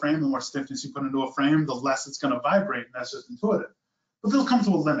into a frame, the more stiffness you put into a frame, the less it's going to vibrate, and that's just intuitive. But they'll come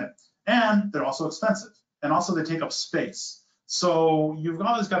to a limit, and they're also expensive, and also they take up space. So you've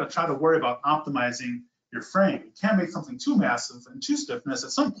always got to try to worry about optimizing your frame. You can't make something too massive and too stiffness.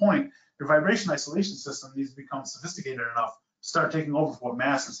 At some point, your vibration isolation system needs to become sophisticated enough to start taking over for what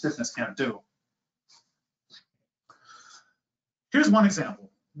mass and stiffness can't do. Here's one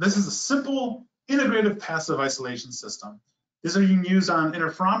example. This is a simple integrative passive isolation system. These are being used on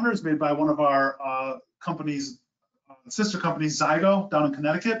interferometers made by one of our companies, sister companies, Zygo, down in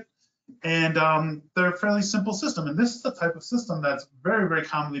Connecticut. And they're a fairly simple system. And this is the type of system that's very, very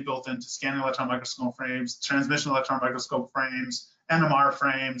commonly built into scanning electron microscope frames, transmission electron microscope frames, NMR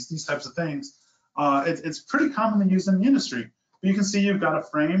frames, these types of things. It's pretty commonly used in the industry. But you can see you've got a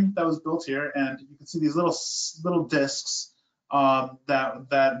frame that was built here, and you can see these little discs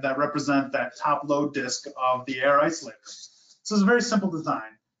that represent that top load disc of the air isolator. So it's a very simple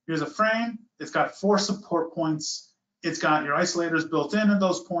design. Here's a frame. It's got 4 support points. It's got your isolators built in at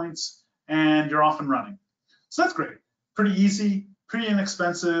those points, and you're off and running. So that's great. Pretty easy, pretty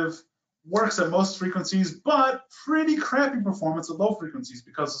inexpensive, works at most frequencies, but pretty crappy performance at low frequencies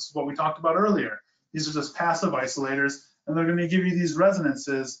because this is what we talked about earlier. These are just passive isolators, and they're going to give you these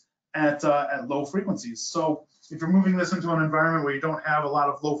resonances at low frequencies. So if you're moving this into an environment where you don't have a lot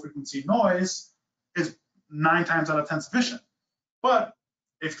of low frequency noise, it's 9 times out of 10 sufficient. But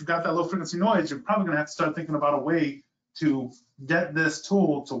if you've got that low frequency noise, you're probably going to have to start thinking about a way to get this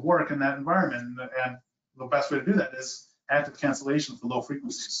tool to work in that environment. And the best way to do that is active cancellation for low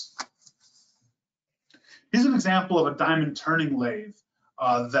frequencies. Here's an example of a diamond turning lathe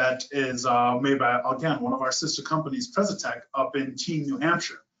that is made by, again, one of our sister companies, Presitech, up in Keene, New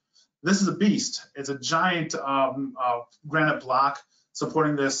Hampshire. This is a beast. It's a giant granite block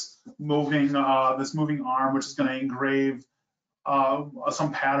supporting this moving arm, which is going to engrave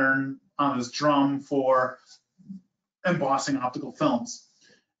some pattern on this drum for embossing optical films.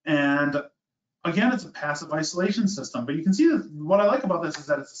 And again, it's a passive isolation system, but you can see that what I like about this is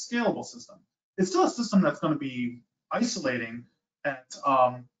that it's a scalable system. It's still a system that's going to be isolating at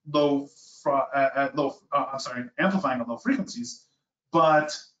amplifying at low frequencies.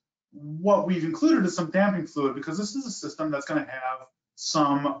 But what we've included is some damping fluid, because this is a system that's going to have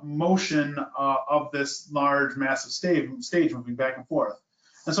some motion of this large, massive stage moving back and forth.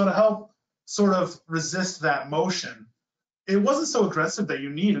 And so to help sort of resist that motion, it wasn't so aggressive that you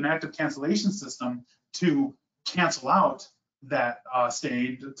need an active cancellation system to cancel out that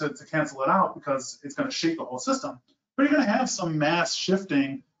stage, to cancel it out, because it's going to shake the whole system. But you're going to have some mass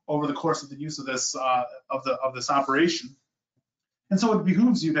shifting over the course of the use of this of this operation. And so it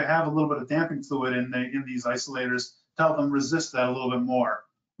behooves you to have a little bit of damping fluid in these isolators to help them resist that a little bit more,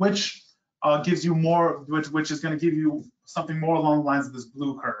 which gives you more, which is going to give you something more along the lines of this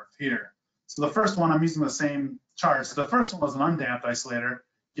blue curve here. So the first one, I'm using the same chart. So the first one was an undamped isolator,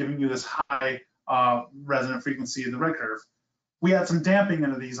 giving you this high resonant frequency in the red curve. We add some damping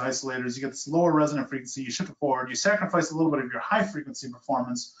into these isolators, you get this lower resonant frequency, you shift it forward, you sacrifice a little bit of your high frequency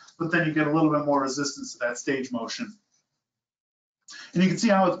performance, but then you get a little bit more resistance to that stage motion. And you can see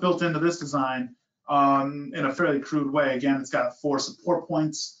how it's built into this design in a fairly crude way. Again, it's got 4 support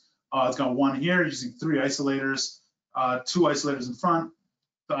points. It's got one here using 3 isolators, 2 isolators in front,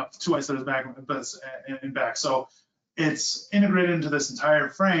 2 isolators back and back. So it's integrated into this entire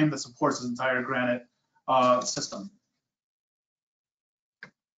frame that supports this entire granite system.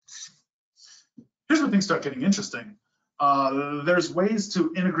 Here's where things start getting interesting. There's ways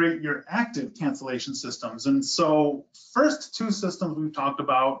to integrate your active cancellation systems. And so first 2 systems we've talked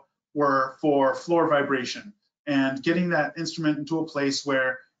about were for floor vibration and getting that instrument into a place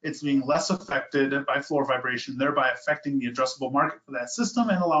where it's being less affected by floor vibration, thereby affecting the addressable market for that system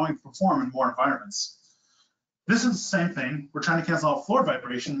and allowing it to perform in more environments. This is the same thing. We're trying to cancel out floor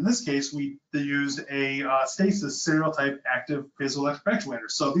vibration. In this case, we used a stasis serial type active piezoelectric actuator.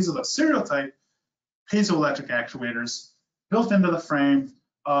 So these are the serial type piezoelectric actuators built into the frame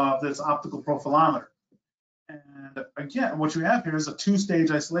of this optical profilometer. And again, what you have here is a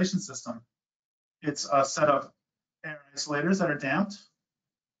 2-stage isolation system. It's a set of air isolators that are damped,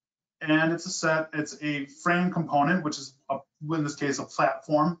 and it's a frame component, which is in this case a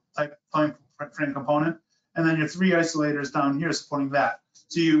platform type frame component, and then your 3 isolators down here supporting that.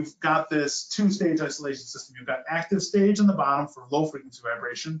 So you've got this 2-stage isolation system. You've got active stage in the bottom for low frequency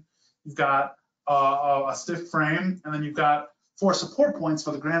vibration. You've got a stiff frame, and then you've got 4 support points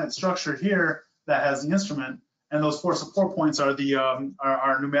for the granite structure here that has the instrument, and those 4 support points are the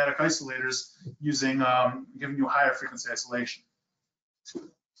are pneumatic isolators using giving you higher frequency isolation.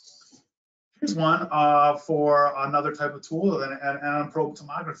 Here's one for another type of tool, an unprobe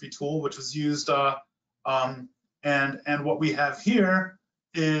tomography tool, which was used, and what we have here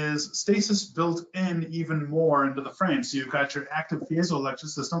is stasis built in even more into the frame. So you've got your active piezoelectric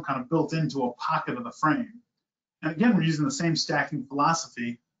system kind of built into a pocket of the frame. And again, we're using the same stacking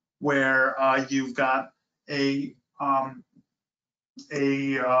philosophy where you've got an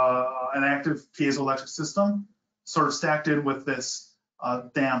active piezoelectric system sort of stacked in with this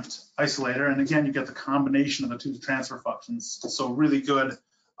damped isolator. And again, you get the combination of the 2 transfer functions. So really good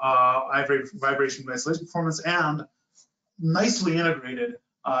vibration isolation performance, and nicely integrated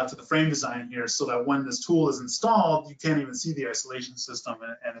to the frame design here, so that when this tool is installed, you can't even see the isolation system,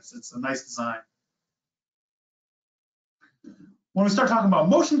 and it's a nice design. When we start talking about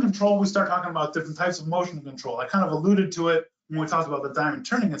motion control, we start talking about different types of motion control. I kind of alluded to it when we talked about the diamond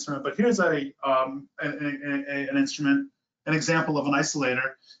turning instrument, but here's an instrument, an example of an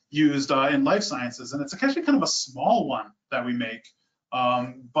isolator used in life sciences, and it's actually kind of a small one that we make,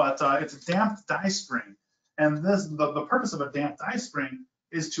 but it's a damped die spring. And the purpose of a damped die spring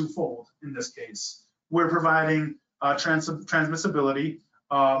is twofold in this case. We're providing transmissibility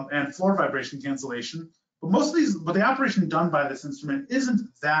and floor vibration cancellation, but the operation done by this instrument isn't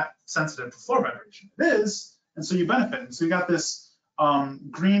that sensitive to floor vibration. It is, and so you benefit. And so you got this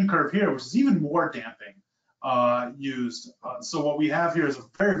green curve here, which is even more damping used. So what we have here is a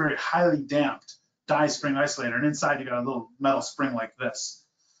very, very highly damped die spring isolator, and inside you got a little metal spring like this.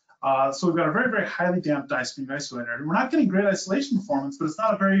 So we've got a very, very highly damped die spring isolator. And we're not getting great isolation performance, but it's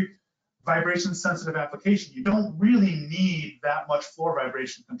not a very vibration sensitive application. You don't really need that much floor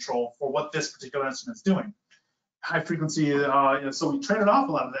vibration control for what this particular instrument's doing. High frequency, so we traded off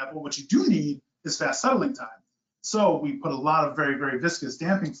a lot of that, but what you do need is fast settling time. So we put a lot of very, very viscous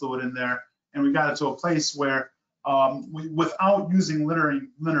damping fluid in there, and we got it to a place where without using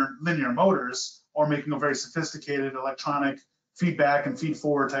linear motors or making a very sophisticated electronic feedback and feed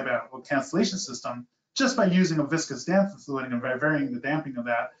forward type of cancellation system, just by using a viscous damping fluid and by varying the damping of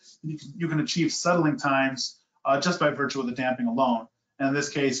that, you can achieve settling times just by virtue of the damping alone. And in this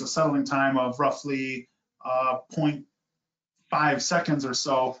case, a settling time of roughly 0.5 seconds or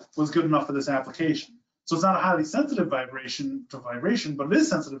so was good enough for this application. So it's not a highly sensitive vibration to vibration, but it is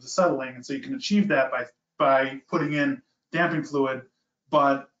sensitive to settling, and so you can achieve that by putting in damping fluid,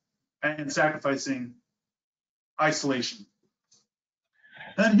 and sacrificing isolation.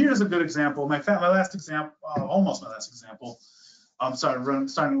 And here's a good example. My last example, almost my last example. I'm sorry,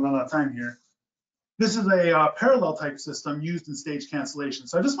 starting to run out of time here. This is a parallel type system used in stage cancellation.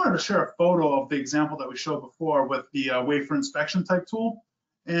 So I just wanted to share a photo of the example that we showed before with the wafer inspection type tool.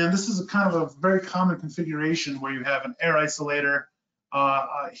 And this is a kind of a very common configuration where you have an air isolator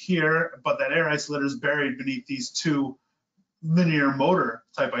here, but that air isolator is buried beneath these two linear motor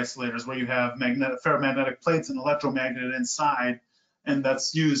type isolators where you have ferromagnetic plates and electromagnet inside, and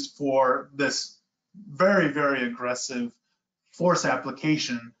that's used for this very, very aggressive force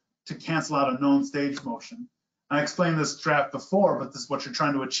application to cancel out a known stage motion. I explained this graph before, but this what you're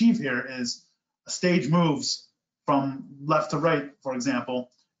trying to achieve here is a stage moves from left to right, for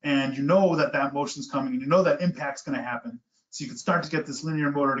example, and you know that that motion's coming and you know that impact's going to happen. So you can start to get this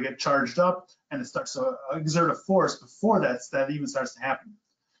linear motor to get charged up, and it starts to exert a force before that even starts to happen.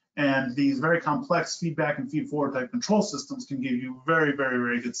 And these very complex feedback and feed forward type control systems can give you very, very,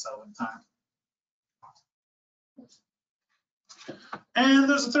 very good settling time. And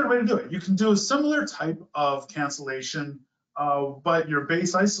there's a third way to do it. You can do a similar type of cancellation, but your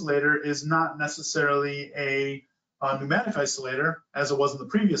base isolator is not necessarily a pneumatic isolator, as it was in the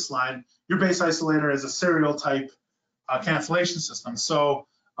previous slide. Your base isolator is a serial type cancellation system. So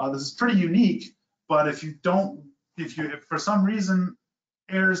this is pretty unique, but if for some reason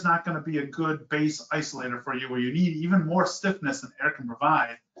air is not going to be a good base isolator for you, where you need even more stiffness than air can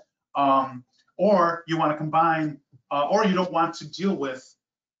provide, or you want to combine, or you don't want to deal with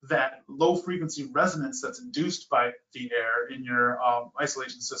that low frequency resonance that's induced by the air in your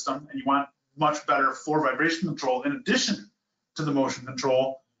isolation system, and you want much better floor vibration control in addition to the motion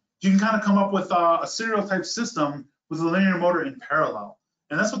control, you can kind of come up with a serial type system with a linear motor in parallel.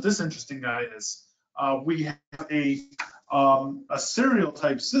 And that's what this interesting guy is. We have a serial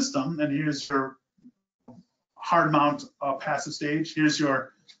type system, and here's your hard mount passive stage. Here's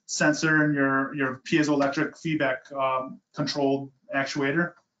your sensor and your piezoelectric feedback controlled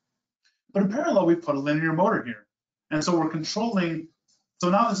actuator. But in parallel, we put a linear motor here. And so we're controlling, so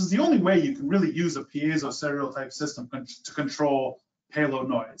now this is the only way you can really use a piezo serial type system to control payload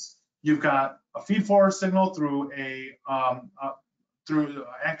noise. You've got a feed forward signal through through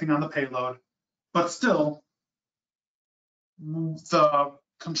acting on the payload, but still the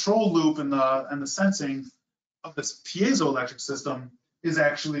control loop and the sensing of this piezoelectric system is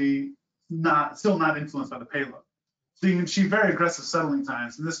actually still not influenced by the payload. So you can achieve very aggressive settling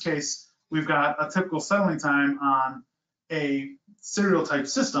times. In this case, we've got a typical settling time on a serial type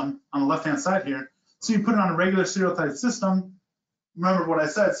system on the left-hand side here. So you put it on a regular serial type system. Remember what I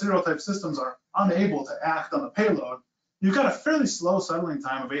said, serial type systems are unable to act on the payload. You've got a fairly slow settling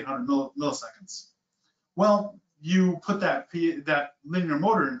time of 800 milliseconds. Well, you put that linear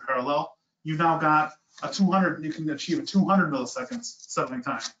motor in parallel, you've now got you can achieve a 200 milliseconds settling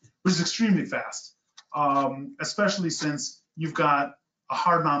time, which is extremely fast, especially since you've got a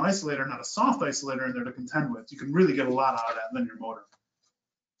hard mount isolator, not a soft isolator in there to contend with. You can really get a lot out of that linear motor.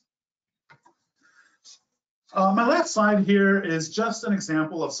 My last slide here is just an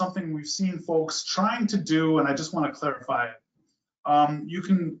example of something we've seen folks trying to do, and I just want to clarify it. You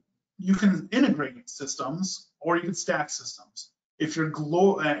can integrate systems, or you can stack systems. If your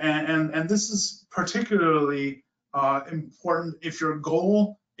and this is particularly important if your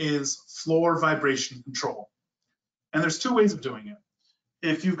goal is floor vibration control. And there's two ways of doing it.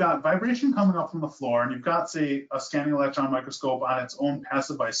 If you've got vibration coming up from the floor, and you've got, say, a scanning electron microscope on its own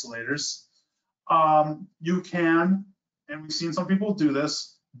passive isolators, you can, and we've seen some people do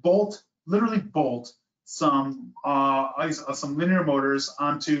this, literally bolt some linear motors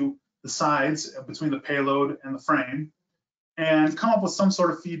onto the sides between the payload and the frame, and come up with some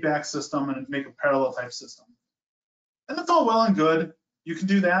sort of feedback system and make a parallel type system. And that's all well and good. You can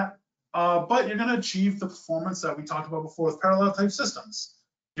do that, but you're going to achieve the performance that we talked about before with parallel type systems.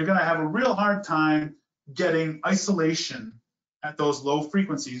 You're going to have a real hard time getting isolation at those low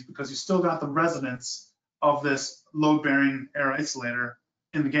frequencies because you still got the resonance of this load-bearing air isolator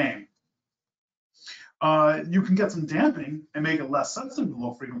in the game. You can get some damping and make it less sensitive to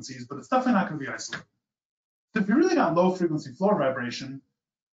low frequencies, but it's definitely not going to be isolated. So if you really got low frequency floor vibration,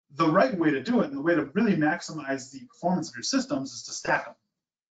 the right way to do it, and the way to really maximize the performance of your systems, is to stack them.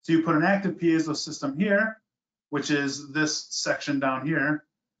 So you put an active piezo system here, which is this section down here,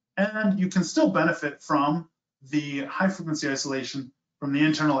 and you can still benefit from the high frequency isolation from the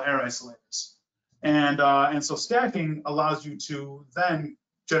internal air isolators. And so stacking allows you to then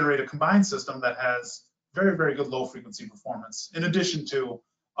generate a combined system that has very, very good low frequency performance, in addition to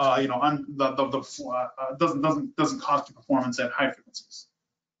doesn't cost you performance at high frequencies.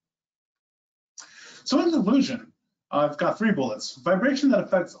 So in conclusion, I've got 3 bullets. Vibration that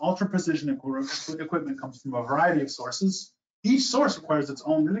affects ultra precision equipment comes from a variety of sources. Each source requires its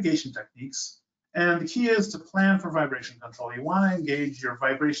own mitigation techniques. And the key is to plan for vibration control. You want to engage your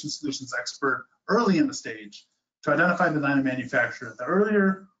vibration solutions expert early in the stage to identify the design and manufacturer. The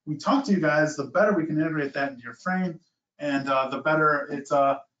earlier we talk to you guys, the better we can integrate that into your frame, and the better it's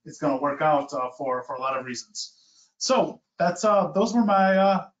going to work out for a lot of reasons. So that's those were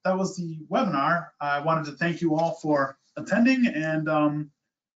my that was the webinar. I wanted to thank you all for attending, and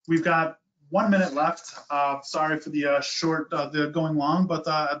we've got 1 minute left. Sorry for the short, the going long, but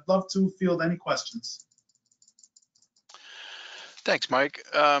I'd love to field any questions. Thanks, Mike.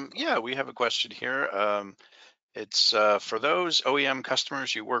 Yeah, we have a question here. It's for those OEM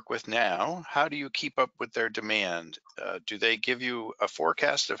customers you work with now, how do you keep up with their demand? Do they give you a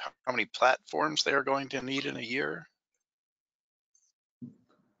forecast of how many platforms they are going to need in a year?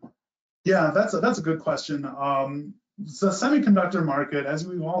 Yeah, that's a good question. The semiconductor market, as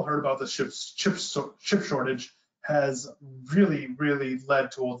we've all heard about, the chip shortage has really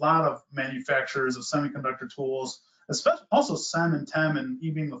led to a lot of manufacturers of semiconductor tools, especially also SEM and TEM and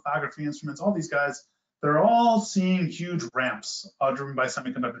e-beam lithography instruments. All these guys, they're all seeing huge ramps driven by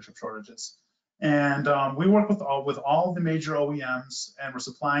semiconductor chip shortages. And we work with all the major OEMs, and we're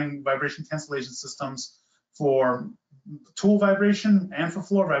supplying vibration cancellation systems for tool vibration and for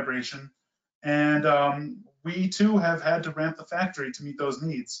floor vibration. And we too have had to ramp the factory to meet those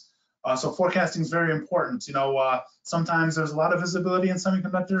needs. So forecasting is very important. You know, sometimes there's a lot of visibility in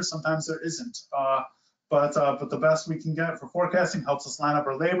semiconductors, sometimes there isn't. But the best we can get for forecasting helps us line up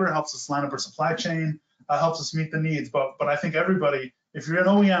our labor, helps us line up our supply chain, helps us meet the needs. But I think everybody, if you're an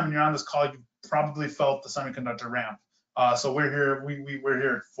OEM and you're on this call, you probably felt the semiconductor ramp. So we're here, we're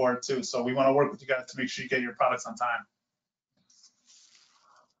here for it too. So we want to work with you guys to make sure you get your products on time.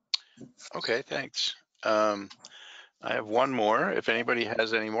 Okay, thanks. I have one more. If anybody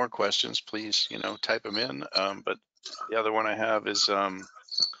has any more questions, please, type them in. But the other one I have is, I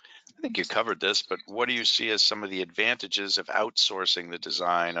think you covered this, but what do you see as some of the advantages of outsourcing the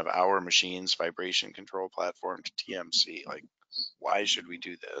design of our machine's vibration control platform to TMC? Like, why should we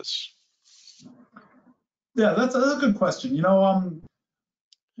do this? Yeah, that's a good question. You know,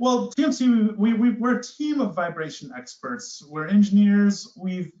 well, TMC, we're a team of vibration experts. We're engineers.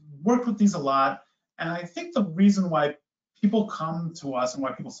 We've worked with these a lot. And I think the reason why people come to us and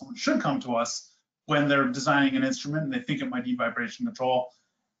why someone should come to us when they're designing an instrument and they think it might need vibration control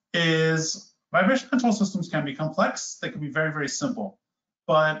is vibration control systems can be complex. They can be very, very simple.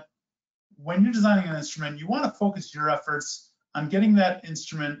 But when you're designing an instrument, you want to focus your efforts on getting that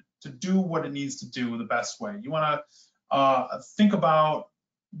instrument to do what it needs to do the best way. You want to think about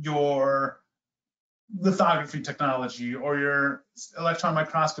your lithography technology or your electron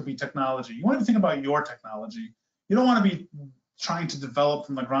microscopy technology. You want to think about your technology. You don't want to be trying to develop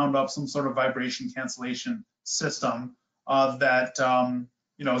from the ground up some sort of vibration cancellation system that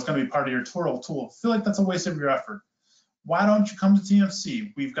is going to be part of your tool. I feel like that's a waste of your effort. Why don't you come to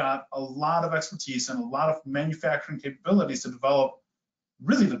TMC? We've got a lot of expertise and a lot of manufacturing capabilities to develop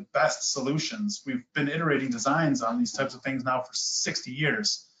really the best solutions. We've been iterating designs on these types of things now for 60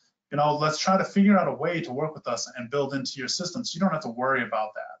 years. You know, let's try to figure out a way to work with us and build into your system so you don't have to worry about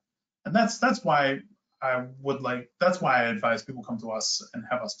that. And that's why I advise people come to us and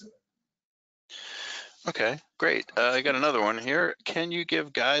have us do it. Okay, great. I got another one here. Can you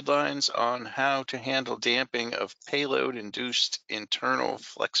give guidelines on how to handle damping of payload-induced internal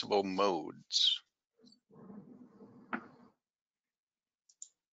flexible modes?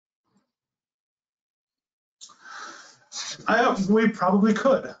 We probably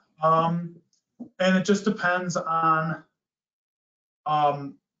could. And it just depends on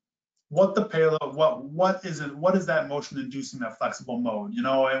what the payload, what is it, what is that motion inducing that flexible mode,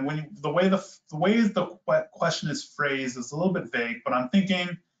 and when the way the question is phrased is a little bit vague, but I'm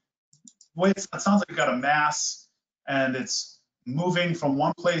thinking it sounds like you got a mass and it's moving from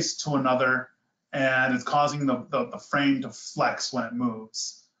one place to another and it's causing the frame to flex when it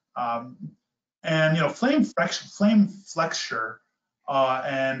moves. And flame flexure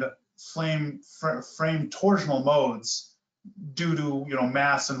and frame torsional modes due to,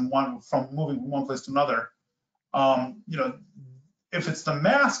 mass and from moving from one place to another. If it's the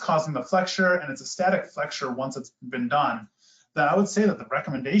mass causing the flexure and it's a static flexure once it's been done, then I would say that the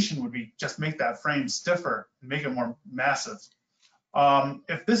recommendation would be just make that frame stiffer and make it more massive.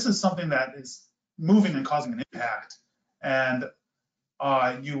 If this is something that is moving and causing an impact, and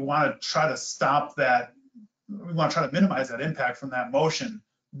you want to try to stop that, we want to try to minimize that impact from that motion,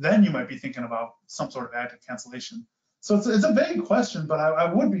 then you might be thinking about some sort of active cancellation. So it's a vague question, but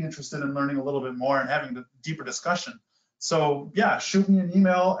I would be interested in learning a little bit more and having a deeper discussion. So yeah, shoot me an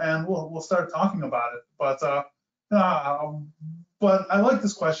email and we'll start talking about it. But I like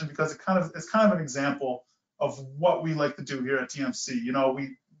this question because it's kind of an example of what we like to do here at TMC.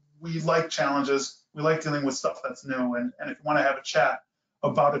 We like challenges, we like dealing with stuff that's new, and if you want to have a chat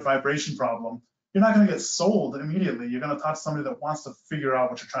about a vibration problem, you're not going to get sold immediately. You're going to talk to somebody that wants to figure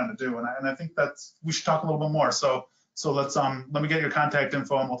out what you're trying to do, and I think we should talk a little bit more. So let's let me get your contact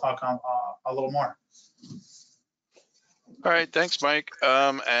info and we'll talk a little more. All right, thanks, Mike.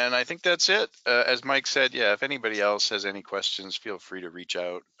 And I think that's it. As Mike said, yeah, if anybody else has any questions, feel free to reach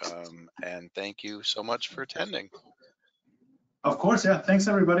out. And thank you so much for attending. Of course, yeah. Thanks,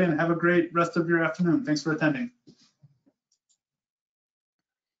 everybody, and have a great rest of your afternoon. Thanks for attending.